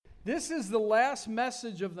This is the last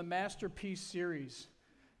message of the Masterpiece series.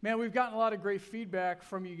 Man, we've gotten a lot of great feedback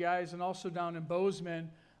from you guys and also down in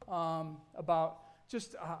Bozeman about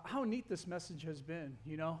just how neat this message has been,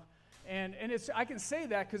 you know. And it's I can say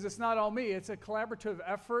that because it's not all me. It's a collaborative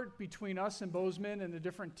effort between us and Bozeman and the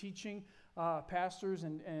different teaching pastors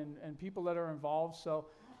and people that are involved. So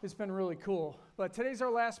it's been really cool. But today's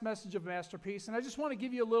our last message of Masterpiece, and I just want to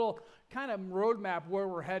give you a little kind of roadmap where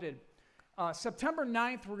we're headed. September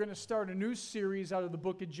 9th, we're going to start a new series out of the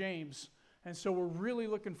book of James. And so we're really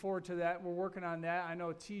looking forward to that. We're working on that. I know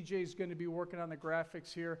TJ's going to be working on the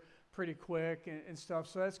graphics here pretty quick and stuff.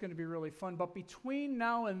 So that's going to be really fun. But between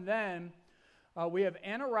now and then, we have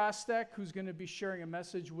Anna Rostek, who's going to be sharing a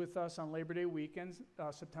message with us on Labor Day weekend,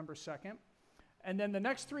 September 2nd. And then the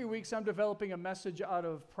next 3 weeks, I'm developing a message out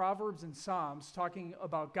of Proverbs and Psalms talking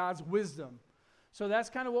about God's wisdom. So that's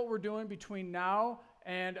kind of what we're doing between now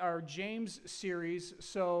and our James series.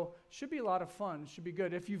 So should be a lot of fun. Should be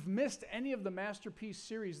good. If you've missed any of the Masterpiece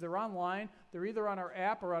series, they're online. They're either on our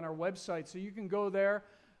app or on our website. So you can go there,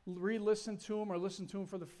 re-listen to them or listen to them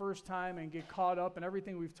for the first time and get caught up in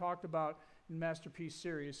everything we've talked about in Masterpiece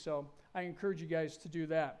series. So I encourage you guys to do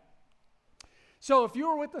that. So if you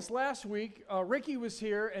were with us last week, Ricky was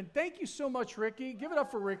here. And thank you so much, Ricky. Give it up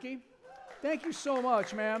for Ricky. Thank you so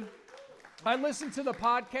much, man. I listened to the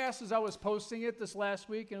podcast as I was posting it this last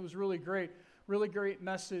week, and it was really great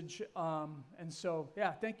message. And so,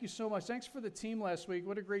 yeah, thank you so much. Thanks for the team last week.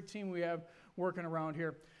 What a great team we have working around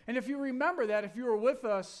here. And if you remember that, if you were with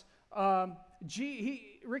us,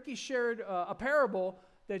 Ricky shared a parable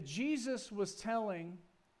that Jesus was telling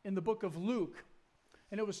in the book of Luke.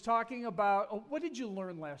 And it was talking about, what did you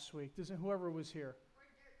learn last week? Whoever was here. We're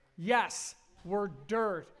dirt. Yes, we're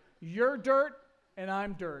dirt. You're dirt, and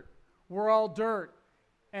I'm dirt. We're all dirt.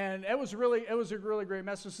 And it was a really great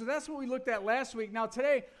message. So that's what we looked at last week. Now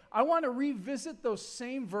today, I want to revisit those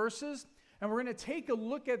same verses, and we're going to take a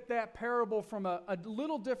look at that parable from a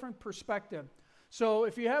little different perspective. So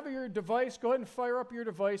if you have your device, go ahead and fire up your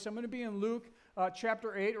device. I'm going to be in Luke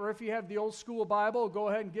chapter 8, or if you have the old school Bible, go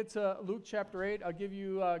ahead and get to Luke chapter 8. I'll give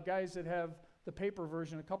you guys that have the paper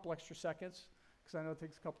version a couple extra seconds, because I know it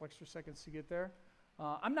takes a couple extra seconds to get there.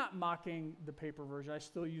 I'm not mocking the paper version. I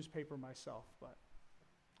still use paper myself. But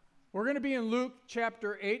we're going to be in Luke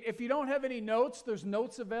chapter 8. If you don't have any notes, there's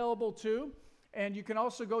notes available too. And you can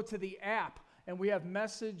also go to the app, and we have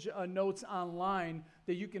message notes online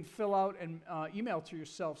that you can fill out and email to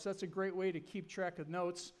yourself. So that's a great way to keep track of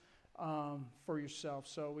notes for yourself.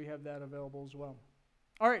 So we have that available as well.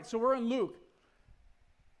 All right, so we're in Luke.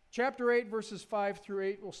 Chapter 8, verses 5 through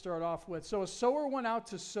 8, we'll start off with. So a sower went out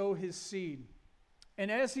to sow his seed. And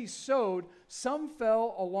as he sowed, some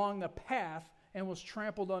fell along the path and was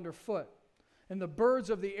trampled underfoot, and the birds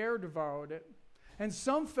of the air devoured it. And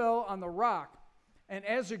some fell on the rock, and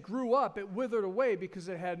as it grew up, it withered away because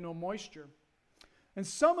it had no moisture. And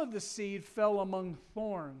some of the seed fell among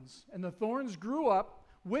thorns, and the thorns grew up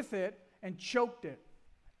with it and choked it.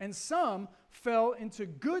 And some fell into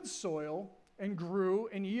good soil and grew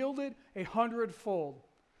and yielded 100-fold.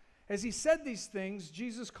 As he said these things,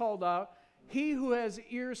 Jesus called out, "He who has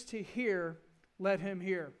ears to hear, let him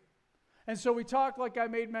hear." And so we talked, like I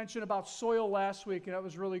made mention, about soil last week, and that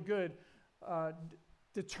was really good,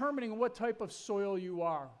 determining what type of soil you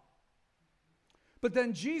are. But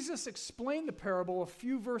then Jesus explained the parable a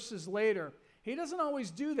few verses later. He doesn't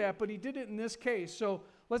always do that, but he did it in this case. So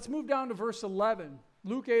let's move down to verse 11.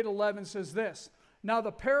 Luke 8:11 says this, "Now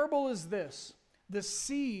the parable is this, the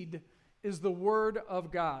seed is the word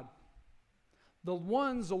of God. The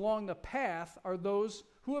ones along the path are those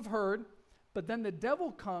who have heard, but then the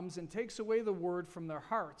devil comes and takes away the word from their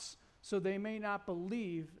hearts, so they may not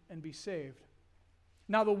believe and be saved.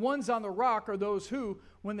 Now the ones on the rock are those who,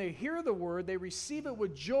 when they hear the word, they receive it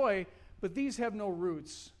with joy, but these have no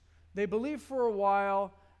roots. They believe for a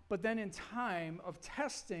while, but then in time of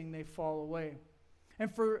testing they fall away.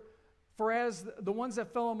 And for as the ones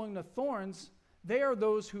that fell among the thorns, they are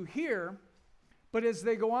those who hear, but as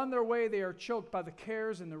they go on their way, they are choked by the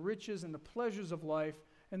cares and the riches and the pleasures of life,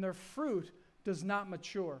 and their fruit does not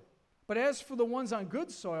mature. But as for the ones on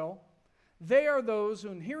good soil, they are those who,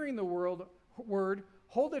 in hearing the word,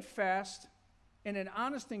 hold it fast in an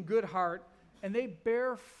honest and good heart, and they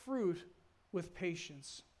bear fruit with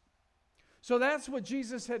patience." So that's what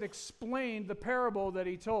Jesus had explained, the parable that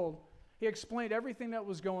he told. He explained everything that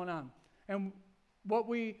was going on. And what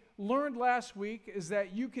we learned last week is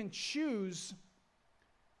that you can choose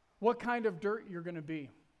what kind of dirt you're going to be.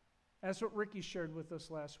 That's what Ricky shared with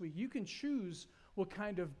us last week. You can choose what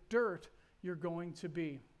kind of dirt you're going to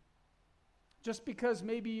be. Just because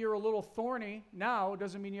maybe you're a little thorny now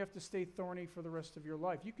doesn't mean you have to stay thorny for the rest of your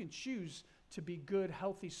life. You can choose to be good,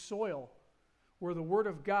 healthy soil where the Word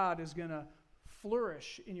of God is going to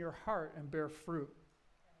flourish in your heart and bear fruit.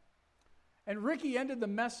 And Ricky ended the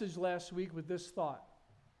message last week with this thought.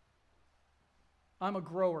 I'm a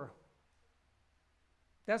grower.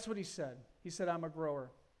 That's what he said. He said, I'm a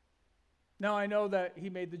grower. Now, I know that he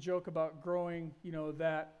made the joke about growing,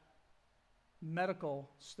 that medical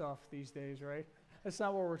stuff these days, right? That's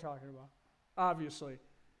not what we're talking about, obviously.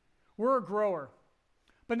 We're a grower.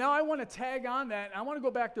 But now I want to tag on that, and I want to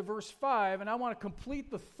go back to verse 5, and I want to complete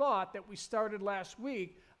the thought that we started last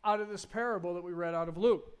week out of this parable that we read out of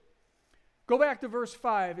Luke. Go back to verse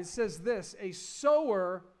 5. It says this, a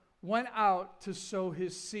sower went out to sow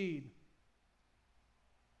his seed.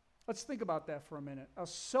 Let's think about that for a minute. A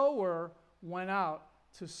sower went out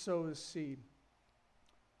to sow his seed.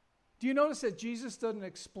 Do you notice that Jesus doesn't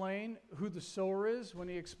explain who the sower is when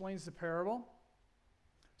he explains the parable?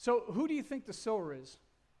 So who do you think the sower is?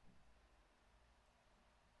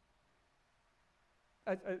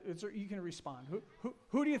 You can respond.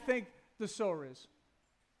 Who do you think the sower is?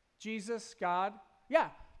 Jesus, God? Yeah,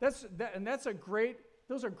 those are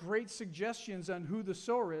great suggestions on who the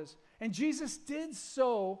sower is. And Jesus did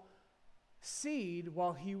sow seed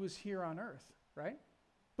while he was here on earth, right?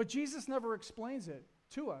 But Jesus never explains it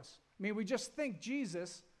to us. I mean, we just think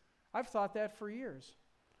Jesus. I've thought that for years.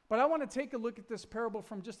 But I want to take a look at this parable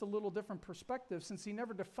from just a little different perspective, since he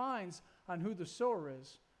never defines on who the sower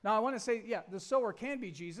is. Now, I want to say, yeah, the sower can be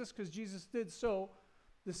Jesus, because Jesus did sow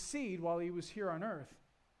the seed while he was here on earth.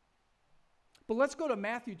 But let's go to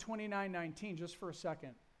Matthew 29:19 just for a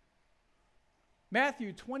second.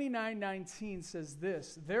 Matthew 29:19 says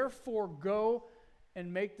this, therefore go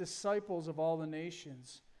and make disciples of all the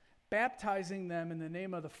nations, baptizing them in the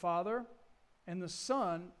name of the Father and the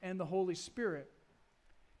Son and the Holy Spirit.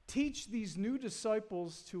 Teach these new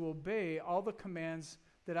disciples to obey all the commands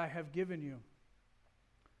that I have given you.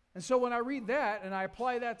 And so when I read that and I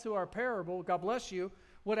apply that to our parable, God bless you,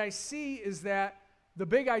 what I see is that the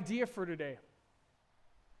big idea for today.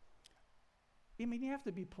 I mean, you have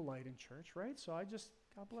to be polite in church, right? So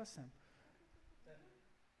God bless him.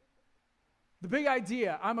 The big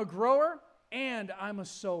idea, I'm a grower and I'm a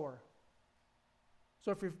sower.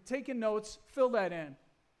 So if you're taking notes, fill that in.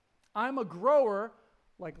 I'm a grower.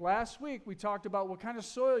 Like last week, we talked about what kind of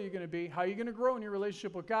soil you're going to be, how you're going to grow in your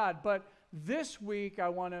relationship with God. But this week, I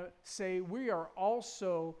want to say we are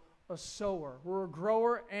also a sower. We're a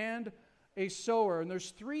grower and a sower. And there's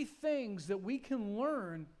three things that we can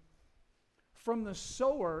learn from the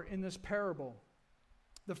sower in this parable.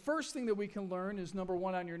 The first thing that we can learn is number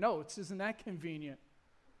one on your notes. Isn't that convenient?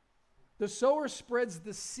 The sower spreads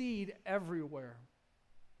the seed everywhere.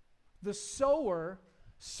 The sower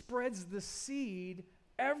spreads the seed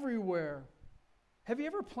everywhere. Have you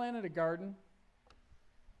ever planted a garden?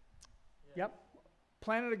 Yep.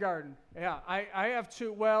 Planted a garden. Yeah, I have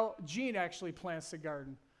too. Well, Gene actually plants the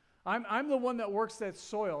garden. I'm the one that works that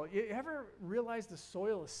soil. You ever realize the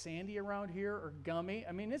soil is sandy around here or gummy?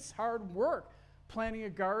 I mean, it's hard work planting a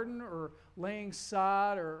garden or laying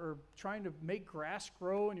sod or trying to make grass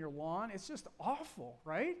grow in your lawn. It's just awful,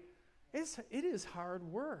 right? It is hard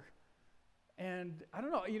work. And I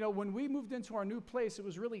don't know, when we moved into our new place, it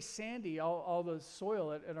was really sandy, all the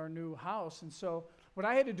soil at our new house. And so what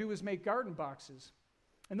I had to do was make garden boxes.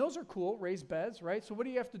 And those are cool, raised beds, right? So what do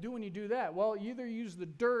you have to do when you do that? Well, you either use the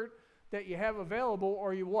dirt that you have available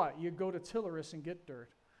or you what? You go to Tilleris and get dirt.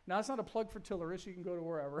 Now, it's not a plug for Tilleris. You can go to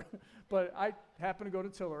wherever. But I happen to go to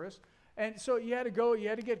Tilleris. And so you had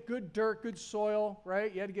to get good dirt, good soil,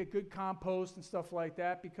 right? You had to get good compost and stuff like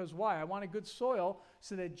that. Because why? I wanted good soil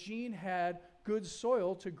so that Gene had good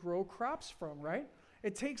soil to grow crops from, right?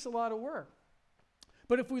 It takes a lot of work.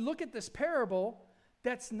 But if we look at this parable,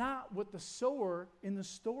 that's not what the sower in the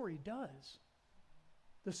story does.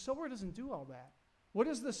 The sower doesn't do all that. What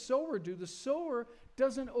does the sower do? The sower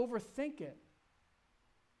doesn't overthink it.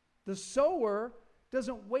 The sower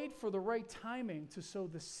doesn't wait for the right timing to sow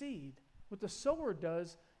the seed. What the sower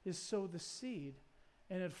does is sow the seed,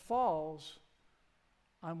 and it falls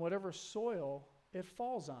on whatever soil it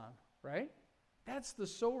falls on, right? That's the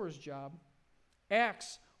sower's job.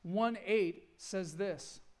 Acts 1:8 says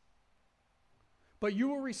this, but you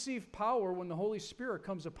will receive power when the Holy Spirit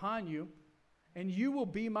comes upon you, and you will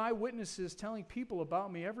be my witnesses telling people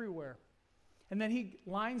about me everywhere. And then he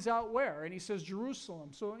lines out where, and he says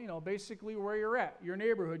Jerusalem. So, basically where you're at, your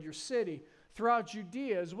neighborhood, your city, throughout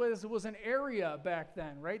Judea, as well as it was an area back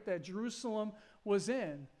then, right, that Jerusalem was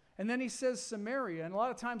in. And then he says Samaria, and a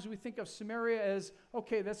lot of times we think of Samaria as,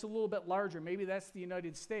 okay, that's a little bit larger. Maybe that's the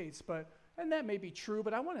United States, but And that may be true,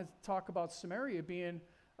 but I want to talk about Samaria being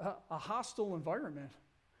a hostile environment.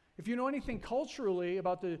 If you know anything culturally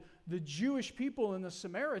about the Jewish people and the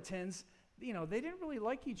Samaritans, they didn't really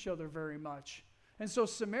like each other very much. And so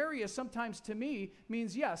Samaria sometimes to me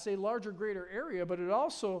means, yes, a larger, greater area, but it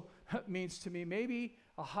also means to me maybe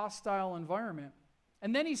a hostile environment.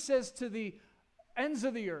 And then he says to the ends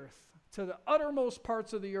of the earth, to the uttermost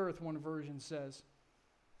parts of the earth, one version says.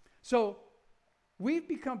 So we've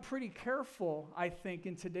become pretty careful, I think,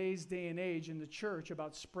 in today's day and age in the church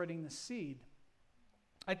about spreading the seed.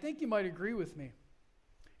 I think you might agree with me.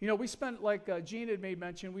 We spent, like Gene had made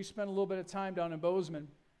mention, we spent a little bit of time down in Bozeman.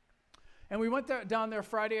 And we went down there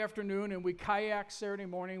Friday afternoon, and we kayaked Saturday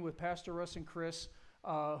morning with Pastor Russ and Chris,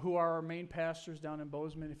 who are our main pastors down in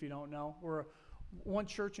Bozeman, if you don't know. We're one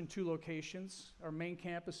church in 2 locations. Our main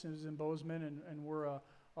campus is in Bozeman, and we're a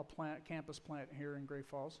campus plant here in Great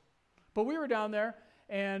Falls. But we were down there,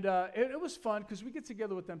 and it was fun because we get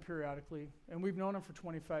together with them periodically, and we've known them for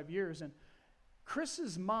 25 years. And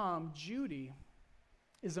Chris's mom, Judy,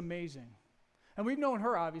 is amazing. And we've known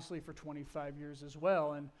her, obviously, for 25 years as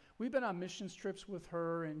well. And we've been on missions trips with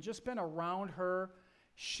her and just been around her.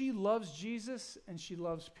 She loves Jesus, and she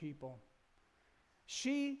loves people.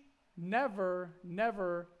 She never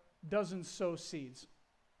doesn't sow seeds.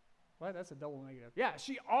 Well, that's a double negative. Yeah,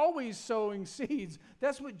 she always sowing seeds.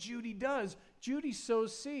 That's what Judy does. Judy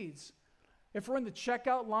sows seeds. If we're in the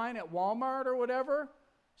checkout line at Walmart or whatever,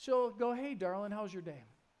 she'll go, "Hey, darling, how's your day?"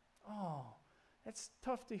 "Oh, that's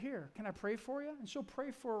tough to hear. Can I pray for you?" And she'll pray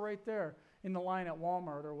for her right there in the line at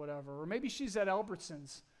Walmart or whatever. Or maybe she's at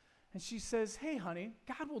Albertsons, and she says, "Hey, honey,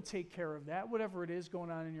 God will take care of that, whatever it is going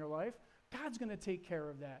on in your life. God's going to take care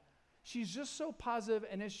of that." She's just so positive,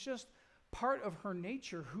 and it's just part of her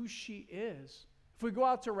nature, who she is. If we go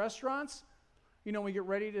out to restaurants, we get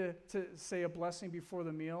ready to say a blessing before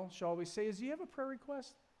the meal. She'll always say, "Do you have a prayer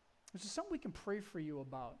request? Is there something we can pray for you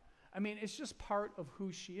about?" I mean, it's just part of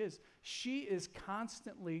who she is. She is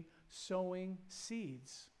constantly sowing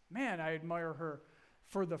seeds. Man, I admire her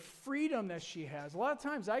for the freedom that she has. A lot of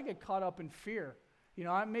times I get caught up in fear.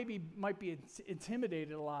 I might be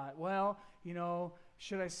intimidated a lot. Well,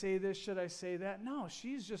 should I say this? Should I say that? No,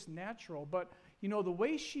 she's just natural. But, the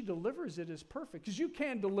way she delivers it is perfect, because you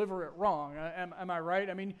can deliver it wrong. Am I right?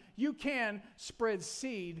 I mean, you can spread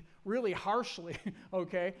seed really harshly,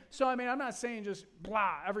 okay? So, I'm not saying just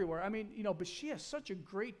blah everywhere. But she has such a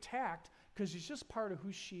great tact because it's just part of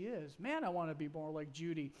who she is. Man, I want to be more like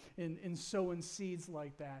Judy in sowing seeds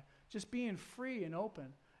like that, just being free and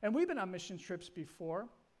open. And we've been on mission trips before.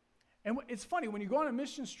 And it's funny, when you go on a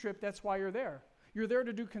missions trip, that's why you're there. You're there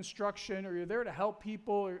to do construction, or you're there to help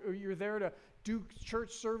people, or you're there to do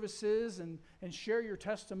church services and share your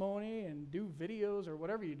testimony and do videos or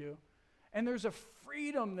whatever you do. And there's a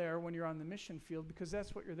freedom there when you're on the mission field, because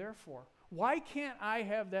that's what you're there for. Why can't I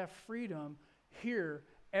have that freedom here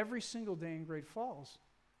every single day in Great Falls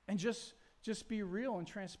and just be real and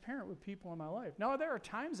transparent with people in my life? Now, there are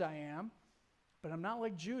times I am, but I'm not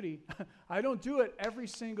like Judy. I don't do it every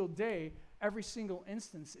single day, every single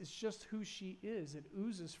instance. It's just who she is. It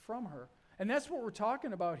oozes from her. And that's what we're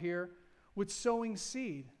talking about here with sowing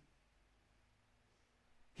seed.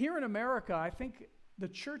 Here in America, I think the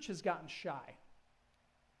church has gotten shy.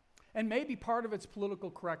 And maybe part of it's political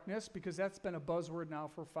correctness, because that's been a buzzword now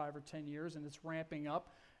for 5 or 10 years, and it's ramping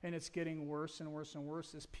up, and it's getting worse and worse and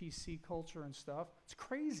worse, this PC culture and stuff. It's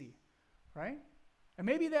crazy, right? And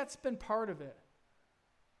maybe that's been part of it.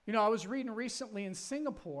 I was reading recently in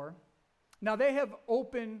Singapore. Now, they have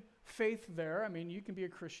open faith there. You can be a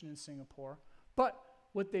Christian in Singapore. But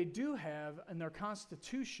what they do have in their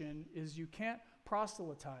constitution is you can't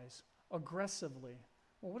proselytize aggressively.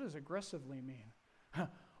 Well, what does aggressively mean?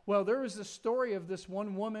 Well, there was this story of this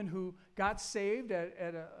one woman who got saved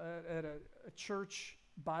at a church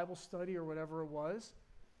Bible study or whatever it was.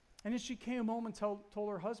 And then she came home and told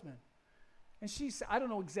her husband. And she said, I don't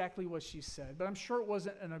know exactly what she said, but I'm sure it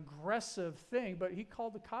wasn't an aggressive thing, but he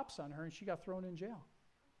called the cops on her and she got thrown in jail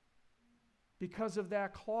because of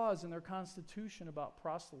that clause in their constitution about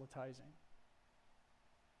proselytizing.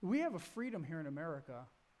 We have a freedom here in America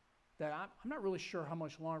that I'm not really sure how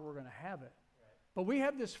much longer we're going to have it. Right. But we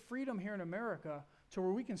have this freedom here in America to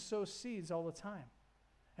where we can sow seeds all the time.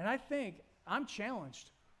 And I think I'm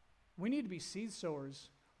challenged. We need to be seed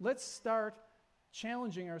sowers. Let's start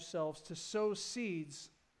challenging ourselves to sow seeds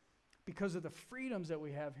because of the freedoms that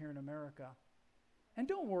we have here in America. And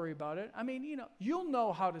don't worry about it. You'll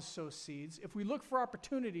know how to sow seeds. If we look for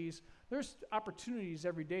opportunities, there's opportunities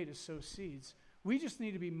every day to sow seeds. We just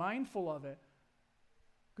need to be mindful of it,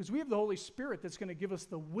 because we have the Holy Spirit that's going to give us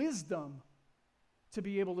the wisdom to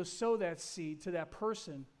be able to sow that seed to that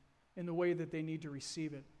person in the way that they need to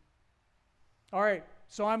receive it. All right,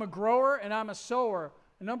 so I'm a grower and I'm a sower.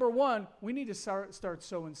 Number one, we need to start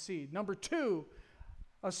sowing seed. Number two,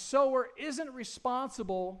 a sower isn't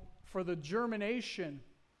responsible for the germination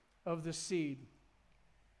of the seed.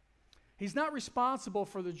 He's not responsible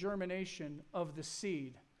for the germination of the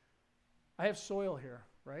seed. I have soil here,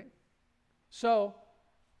 right? So,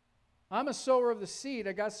 I'm a sower of the seed.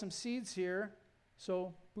 I got some seeds here.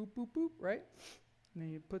 So, boop, boop, boop, right? And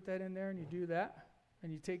then you put that in there and you do that.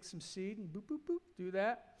 And you take some seed and boop, boop, boop, do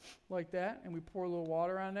that, like that. And we pour a little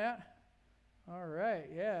water on that. All right,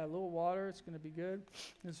 yeah, a little water. It's going to be good.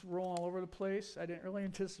 It's rolling all over the place. I didn't really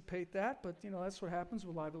anticipate that, but, that's what happens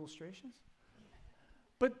with live illustrations.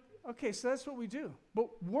 But, okay, so that's what we do. But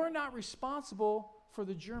we're not responsible for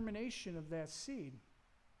the germination of that seed.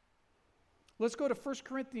 Let's go to 1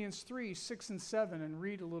 Corinthians 3, 6 and 7 and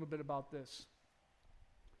read a little bit about this.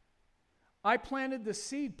 I planted the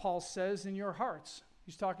seed, Paul says, in your hearts.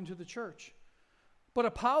 He's talking to the church. But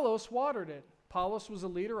Apollos watered it. Apollos was a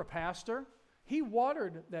leader, a pastor. He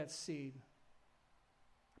watered that seed.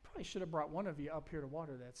 I probably should have brought one of you up here to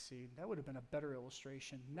water that seed. That would have been a better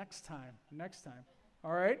illustration. Next time.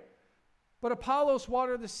 All right? But Apollos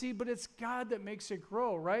watered the seed, but it's God that makes it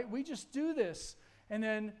grow, right? We just do this. And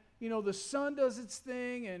then, the sun does its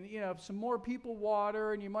thing, and, some more people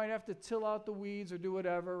water, and you might have to till out the weeds or do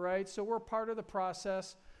whatever, right? So we're part of the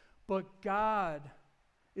process. But God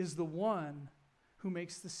is the one who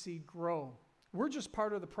makes the seed grow. We're just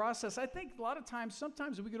part of the process. I think a lot of times,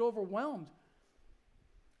 sometimes we get overwhelmed,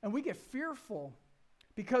 and we get fearful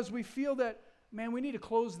because we feel that, man, we need to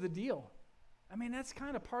close the deal. I mean, that's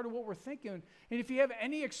kind of part of what we're thinking. And if you have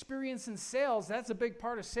any experience in sales, that's a big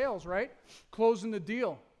part of sales, right? Closing the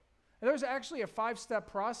deal. And there's actually a 5-step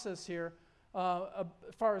process here as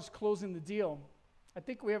far as closing the deal. I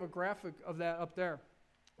think we have a graphic of that up there.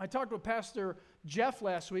 I talked with Pastor Jeff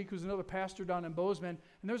last week, who's another pastor down in Bozeman,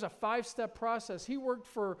 and there's a 5-step process. He worked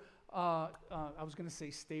for, I was going to say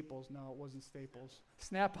Staples. No, it wasn't Staples.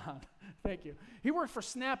 Snap-on. Thank you. He worked for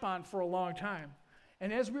Snap-on for a long time.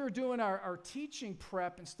 And as we were doing our teaching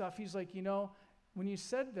prep and stuff, he's like, when you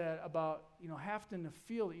said that about, having to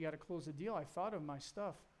feel that you got to close the deal, I thought of my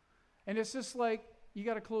stuff. And it's just like, you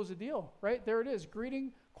got to close the deal, right? There it is.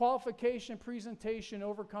 Greeting, qualification, presentation,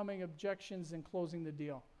 overcoming objections, and closing the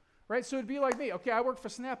deal. Right? So it'd be like me. Okay, I work for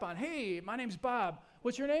Snap-on. Hey, my name's Bob.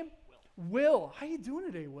 What's your name? Will. How you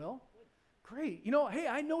doing today, Will? Great. Hey,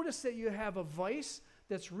 I noticed that you have a vise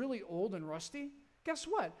that's really old and rusty. Guess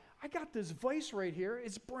what? I got this vise right here.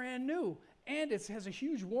 It's brand new, and it has a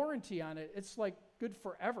huge warranty on it. It's like good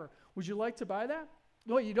forever. Would you like to buy that?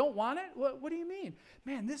 No, you don't want it? What do you mean?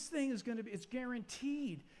 Man, this thing is going to be, it's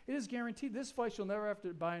guaranteed. It is guaranteed. This vise, you'll never have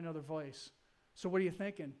to buy another vise. So what are you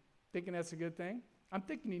thinking? Thinking that's a good thing? I'm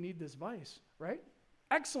thinking you need this vise, right?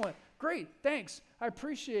 Excellent. Great. Thanks. I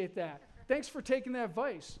appreciate that. Thanks for taking that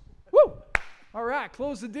vise. Woo! All right,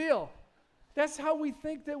 close the deal. That's how we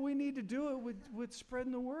think that we need to do it with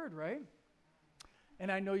spreading the word, right?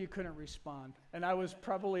 And I know you couldn't respond. And I was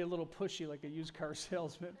probably a little pushy like a used car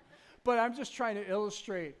salesman. But I'm just trying to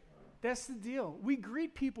illustrate. That's the deal. We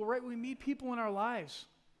greet people, right? We meet people in our lives.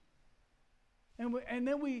 And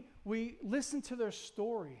then we listen to their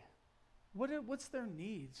story. What's their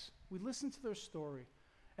needs? We listen to their story.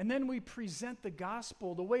 And then we present the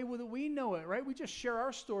gospel the way that we know it, right? We just share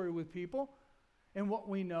our story with people and what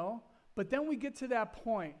we know. But then we get to that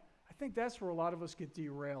point. I think that's where a lot of us get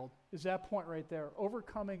derailed, is that point right there,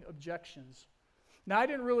 overcoming objections. Now, I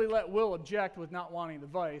didn't really let Will object with not wanting the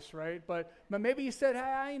vise, right? But maybe he said,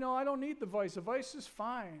 hey, I don't need the vise. The vise is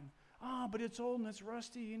fine. Oh, but it's old and it's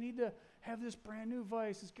rusty. You need to have this brand new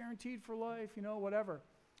vise. It's guaranteed for life, whatever.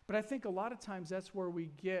 But I think a lot of times that's where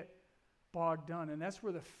we get bogged down, and that's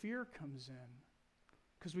where the fear comes in,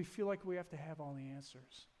 because we feel like we have to have all the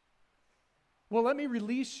answers. Well, let me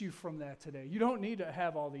release you from that today. You don't need to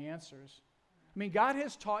have all the answers. I mean, God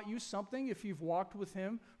has taught you something. If you've walked with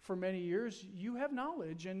him for many years, you have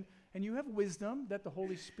knowledge and you have wisdom that the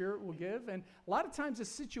Holy Spirit will give. And a lot of times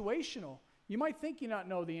it's situational. You might think you not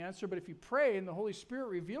know the answer, but if you pray and the Holy Spirit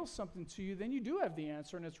reveals something to you, then you do have the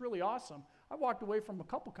answer, and it's really awesome. I walked away from a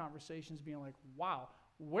couple conversations being like, wow,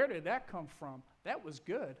 where did that come from? That was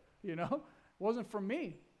good, It wasn't from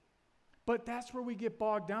me. But that's where we get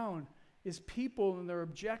bogged down, is people and their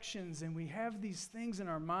objections, and we have these things in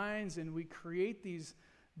our minds, and we create these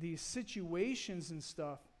situations and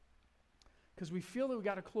stuff because we feel that we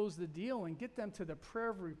got to close the deal and get them to the prayer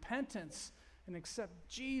of repentance and accept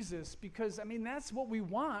Jesus, because, that's what we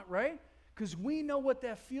want, right? Because we know what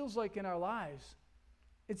that feels like in our lives.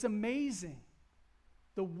 It's amazing.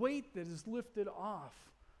 the weight that is lifted off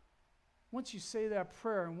once you say that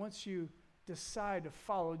prayer and once you decide to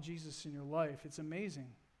follow Jesus in your life. It's amazing.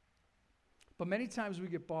 But many times we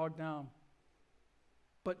get bogged down.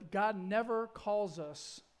 But God never calls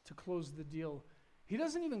us to close the deal. He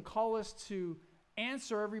doesn't even call us to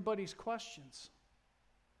answer everybody's questions.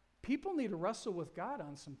 People need to wrestle with God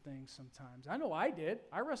on some things sometimes. I know I did.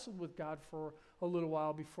 I wrestled with God for a little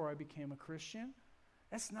while before I became a Christian.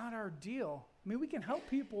 That's not our deal. I mean, we can help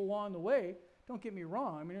people along the way. Don't get me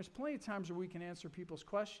wrong. I mean, there's plenty of times where we can answer people's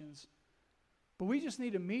questions. But we just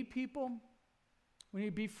need to meet people. We need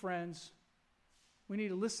to be friends. We need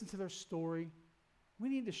to listen to their story. We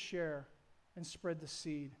need to share and spread the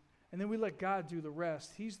seed. And then we let God do the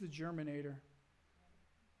rest. He's the germinator.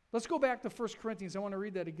 Let's go back to 1 Corinthians. I want to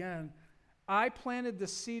read that again. I planted the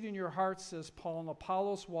seed in your heart, says Paul, and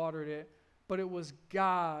Apollos watered it, but it was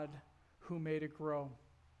God who made it grow.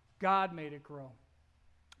 God made it grow.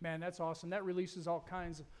 Man, that's awesome. That releases all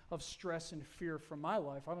kinds of stress and fear from my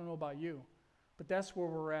life. I don't know about you, but that's where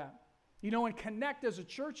we're at. You know, and Connect as a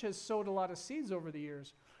church has sowed a lot of seeds over the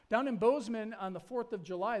years. Down in Bozeman on the 4th of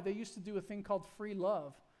July, they used to do a thing called Free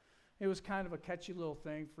Love. It was kind of a catchy little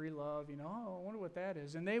thing, free love, you know, oh, I wonder what that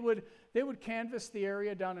is. And they would canvass the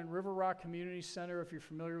area down in River Rock Community Center, if you're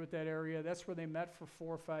familiar with that area. That's where they met for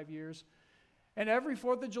 4 or 5 years. And every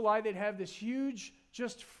 4th of July, they'd have this huge,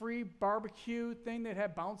 just free barbecue thing. They'd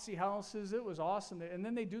have bouncy houses. It was awesome. And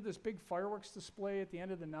then they do this big fireworks display at the end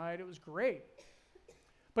of the night. It was great.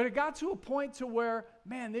 But it got to a point to where,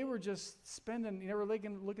 man, they were just spending, you know, they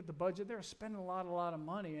can look at the budget, they were spending a lot of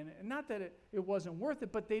money. And not that it wasn't worth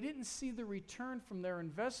it, but they didn't see the return from their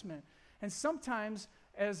investment. And sometimes,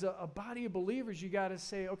 as a body of believers, you got to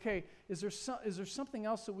say, okay, is there something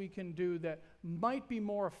else that we can do that might be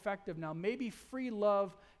more effective now? Maybe free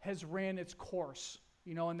love has ran its course,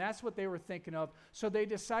 you know, and that's what they were thinking of. So they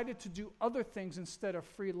decided to do other things instead of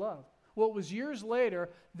free love. Well, it was years later,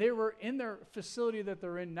 they were in their facility that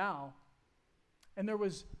they're in now, and there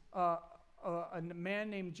was a man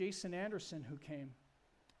named Jason Anderson who came.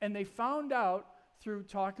 And they found out through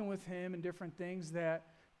talking with him and different things that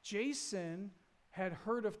Jason had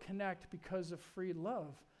heard of Connect because of Free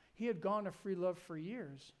Love. He had gone to Free Love for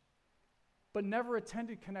years, but never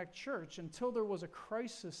attended Connect Church until there was a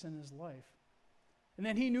crisis in his life. And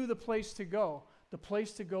then he knew the place to go. The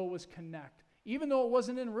place to go was Connect. Even though it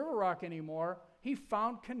wasn't in River Rock anymore, he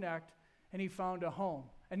found Connect and he found a home.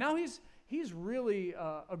 And now he's really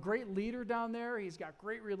a great leader down there. He's got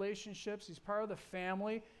great relationships. He's part of the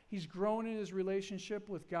family. He's grown in his relationship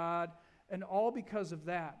with God, and all because of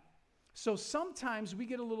that. So sometimes we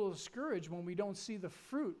get a little discouraged when we don't see the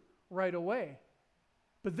fruit right away.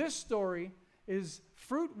 But this story is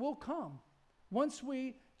fruit will come once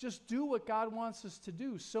we just do what God wants us to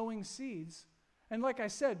do, sowing seeds. And like I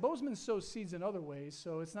said, Bozeman sows seeds in other ways,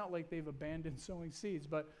 so it's not like they've abandoned sowing seeds.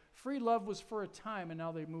 But Free Love was for a time, and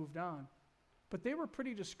now they've moved on. But they were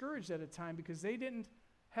pretty discouraged at a time because they didn't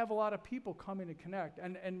have a lot of people coming to Connect.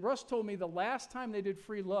 And Russ told me the last time they did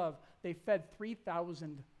Free Love, they fed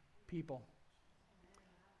 3,000 people.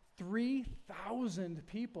 3,000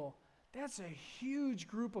 people. That's a huge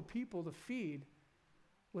group of people to feed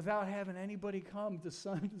without having anybody come to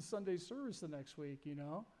Sunday service the next week, you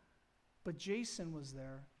know. But Jason was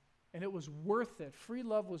there, and it was worth it. Free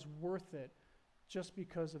Love was worth it just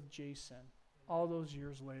because of Jason all those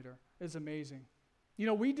years later. It's amazing. You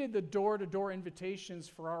know, we did the door-to-door invitations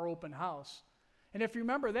for our open house. And if you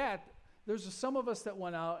remember that, there's some of us that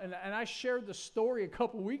went out, and I shared the story a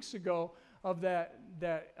couple weeks ago of that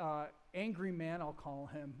angry man, I'll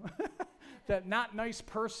call him, that not nice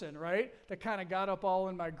person, right, that kind of got up all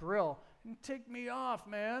in my grill. And ticked me off,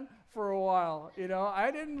 man, for a while. You know,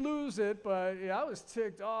 I didn't lose it, but yeah, I was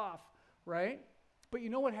ticked off, right? But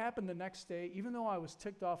you know what happened the next day? Even though I was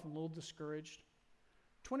ticked off and a little discouraged,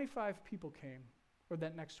 25 people came, or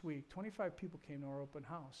that next week, 25 people came to our open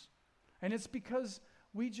house. And it's because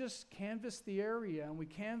we just canvassed the area, and we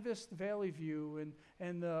canvassed Valley View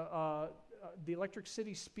and the Electric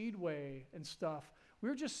City Speedway and stuff. We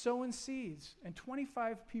were just sowing seeds, and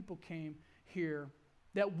 25 people came here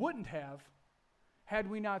that wouldn't have had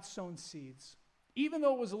we not sown seeds. Even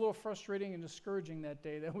though it was a little frustrating and discouraging that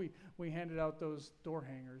day that we handed out those door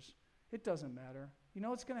hangers, it doesn't matter. You know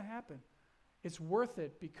what's going to happen? It's worth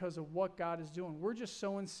it because of what God is doing. We're just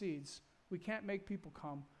sowing seeds. We can't make people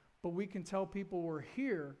come, but we can tell people we're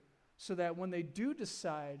here so that when they do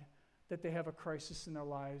decide that they have a crisis in their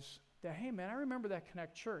lives, that, hey, man, I remember that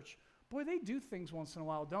Connect Church. Boy, they do things once in a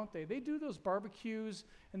while, don't they? They do those barbecues,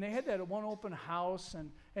 and they had that one open house,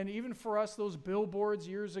 and even for us, those billboards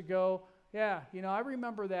years ago. Yeah, you know, I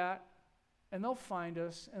remember that. and they'll find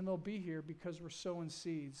us, and they'll be here because we're sowing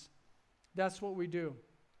seeds. That's what we do.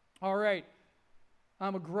 All right.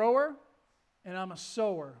 I'm a grower, and I'm a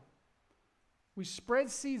sower. We spread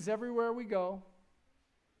seeds everywhere we go,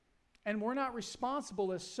 and we're not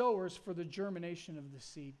responsible as sowers for the germination of the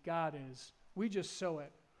seed. God is. We just sow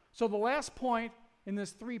it. So the last point in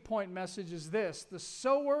this 3-point message is this: the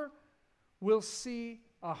sower will see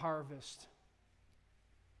a harvest.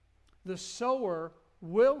 The sower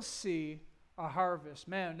will see a harvest.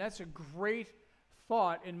 Man, that's a great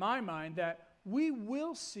thought in my mind, that we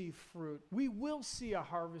will see fruit. We will see a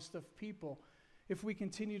harvest of people if we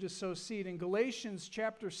continue to sow seed. In Galatians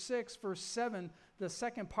chapter 6, verse 7, the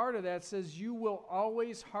second part of that says, you will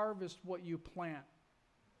always harvest what you plant.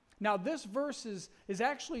 Now, this verse is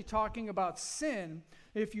actually talking about sin.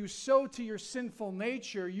 If you sow to your sinful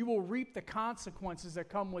nature, you will reap the consequences that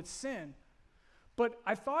come with sin. But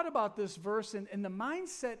I thought about this verse, and the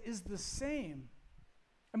mindset is the same.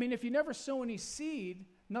 I mean, if you never sow any seed,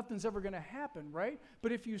 nothing's ever going to happen, right?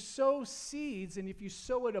 But if you sow seeds, and if you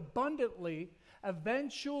sow it abundantly,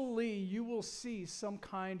 eventually you will see some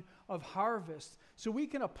kind of harvest. So we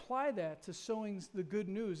can apply that to sowing the good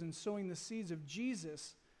news and sowing the seeds of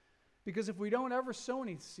Jesus. Because if we don't ever sow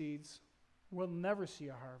any seeds, we'll never see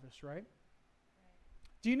a harvest, right?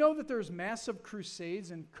 Do you know that there's massive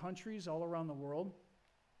crusades in countries all around the world?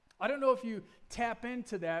 I don't know if you tap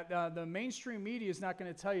into that. The mainstream media is not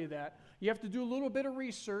going to tell you that. You have to do a little bit of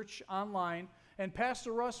research online. And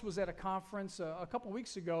Pastor Russ was at a conference a couple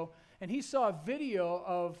weeks ago, and he saw a video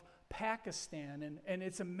of Pakistan. And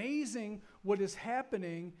it's amazing what is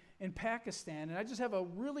happening in Pakistan. And I just have a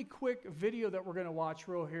really quick video that we're going to watch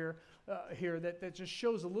here that just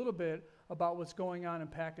shows a little bit about what's going on in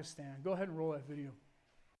Pakistan. Go ahead and roll that video.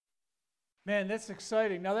 Man, that's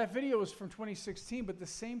exciting. Now, that video was from 2016, but the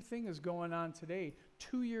same thing is going on today,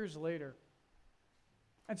 2 years later.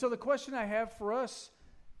 And so the question I have for us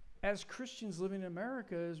as Christians living in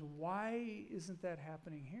America is, why isn't that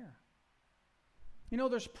happening here? You know,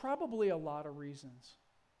 there's probably a lot of reasons.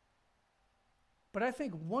 But I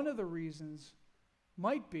think one of the reasons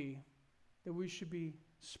might be that we should be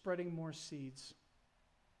spreading more seeds.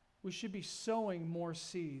 We should be sowing more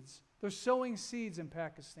seeds. They're sowing seeds in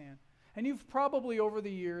Pakistan. And you've probably over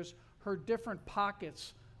the years heard different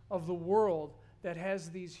pockets of the world that has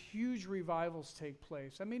these huge revivals take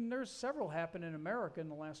place. I mean, there's several happen in America in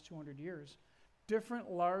the last 200 years.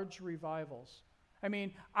 Different large revivals. I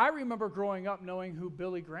mean, I remember growing up knowing who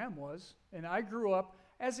Billy Graham was. And I grew up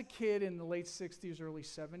as a kid in the late 60s, early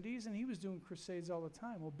 70s, and he was doing crusades all the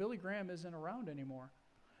time. Well, Billy Graham isn't around anymore.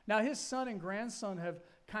 Now, his son and grandson have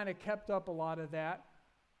kind of kept up a lot of that.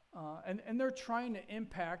 And they're trying to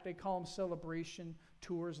impact, they call them celebration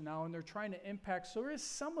tours now, and they're trying to impact. So there is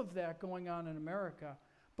some of that going on in America,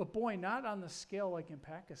 but boy, not on the scale like in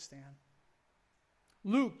Pakistan.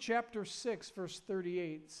 Luke chapter 6, verse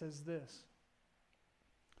 38 says this: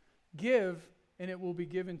 give, and it will be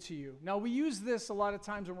given to you. Now, we use this a lot of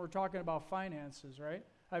times when we're talking about finances, right?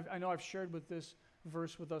 I know I've shared with this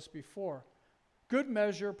verse with us before. Good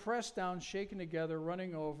measure, pressed down, shaken together,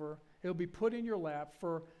 running over, it'll be put in your lap.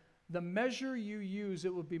 For the measure you use,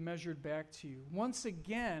 it will be measured back to you. Once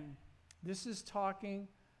again, this is talking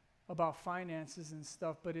about finances and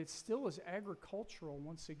stuff, but it still is agricultural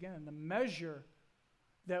once again. The measure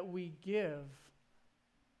that we give,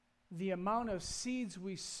 the amount of seeds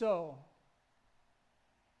we sow,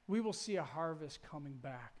 we will see a harvest coming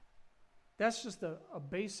back. That's just a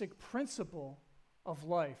basic principle of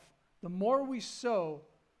life. The more we sow,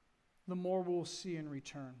 the more we'll see in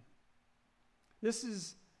return. This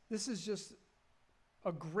is just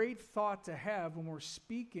a great thought to have when we're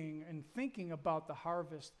speaking and thinking about the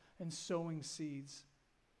harvest and sowing seeds.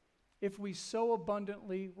 If we sow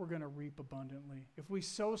abundantly, we're going to reap abundantly. If we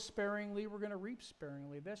sow sparingly, we're going to reap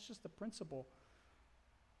sparingly. That's just the principle.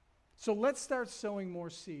 So let's start sowing more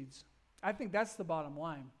seeds. I think that's the bottom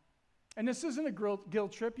line. And this isn't a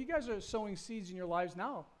guilt trip. You guys are sowing seeds in your lives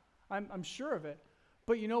now. I'm sure of it.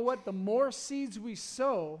 But you know what? The more seeds we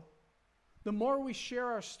sow, the more we share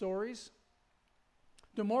our stories,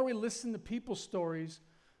 the more we listen to people's stories,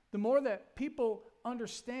 the more that people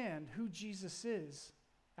understand who Jesus is.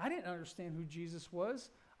 I didn't understand who Jesus was.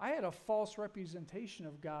 I had a false representation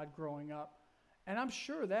of God growing up. And I'm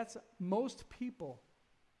sure that's most people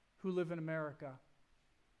who live in America.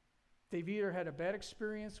 They've either had a bad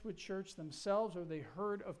experience with church themselves or they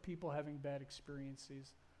heard of people having bad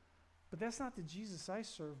experiences. But that's not the Jesus I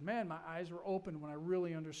serve. Man, my eyes were open when I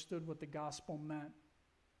really understood what the gospel meant.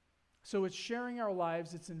 So it's sharing our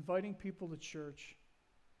lives. It's inviting people to church.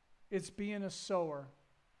 It's being a sower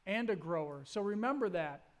and a grower. So remember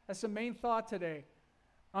that. That's the main thought today.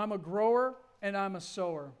 I'm a grower and I'm a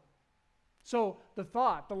sower. So the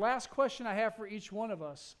last question I have for each one of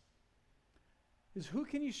us is, who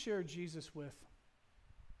can you share Jesus with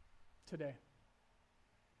today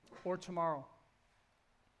or tomorrow?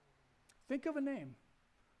 Think of a name.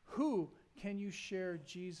 Who can you share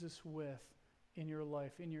Jesus with in your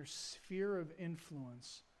life, in your sphere of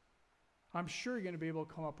influence? I'm sure you're going to be able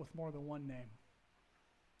to come up with more than one name.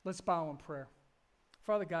 Let's bow in prayer.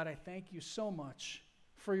 Father God, I thank you so much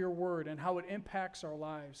for your word and how it impacts our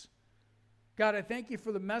lives. God, I thank you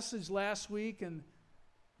for the message last week and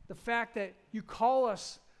the fact that you call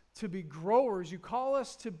us to be growers. You call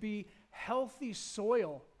us to be healthy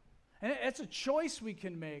soil. And it's a choice we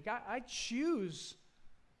can make. I choose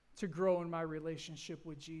to grow in my relationship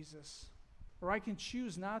with Jesus. Or I can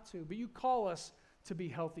choose not to. But you call us to be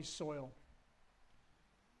healthy soil.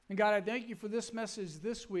 And God, I thank you for this message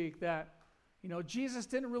this week that, Jesus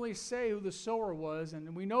didn't really say who the sower was.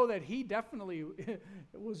 And we know that he definitely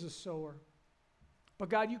was a sower. But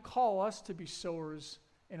God, you call us to be sowers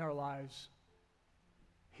in our lives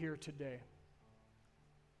here today.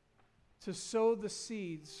 To sow the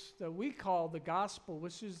seeds that we call the gospel,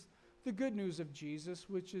 which is the good news of Jesus,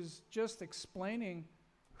 which is just explaining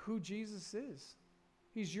who Jesus is.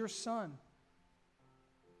 He's your son.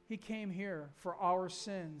 He came here for our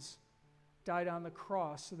sins, died on the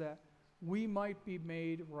cross so that we might be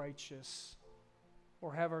made righteous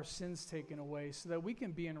or have our sins taken away so that we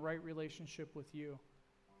can be in right relationship with you.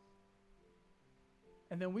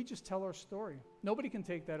 And then we just tell our story. Nobody can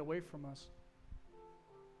take that away from us.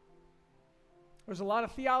 There's a lot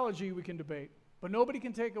of theology we can debate, but nobody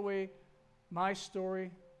can take away my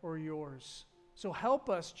story or yours. So help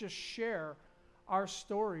us just share our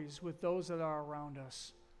stories with those that are around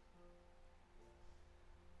us.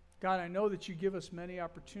 God, I know that you give us many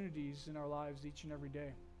opportunities in our lives each and every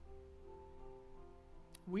day.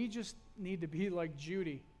 We just need to be like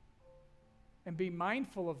Judy and be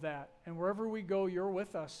mindful of that. And wherever we go, you're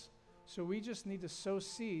with us. So we just need to sow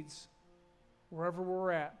seeds wherever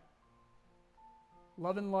we're at.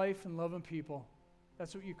 Loving life and loving people.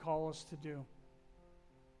 That's what you call us to do.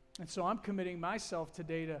 And so I'm committing myself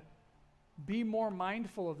today to be more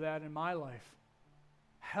mindful of that in my life.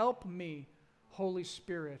 Help me, Holy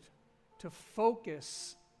Spirit, to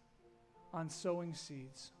focus on sowing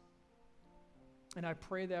seeds. And I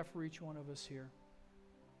pray that for each one of us here.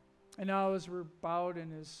 And now as we're bowed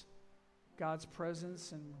in God's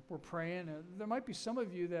presence and we're praying, there might be some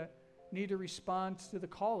of you that need to respond to the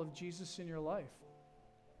call of Jesus in your life.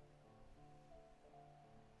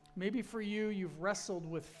 Maybe for you, you've wrestled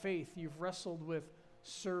with faith. You've wrestled with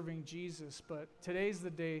serving Jesus. But today's the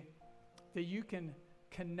day that you can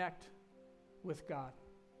connect with God.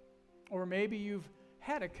 Or maybe you've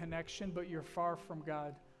had a connection, but you're far from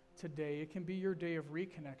God today. It can be your day of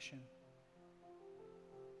reconnection.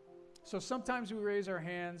 So sometimes we raise our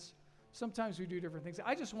hands. Sometimes we do different things.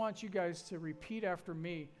 I just want you guys to repeat after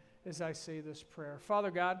me as I say this prayer.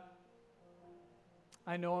 Father God,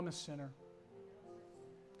 I know I'm a sinner.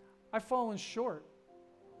 I've fallen short.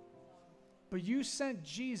 But you sent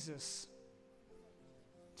Jesus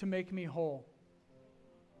to make me whole.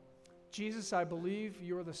 Jesus, I believe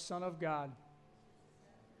you're the Son of God.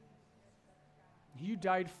 You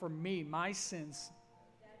died for me, my sins.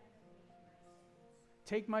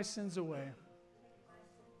 Take my sins away.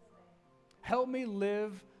 Help me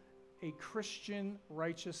live a Christian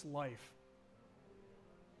righteous life.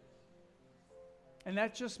 And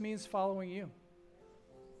that just means following you.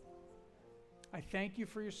 I thank you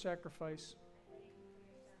for your sacrifice.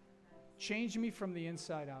 Change me from the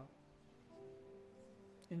inside out.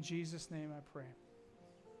 In Jesus' name I pray.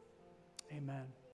 Amen.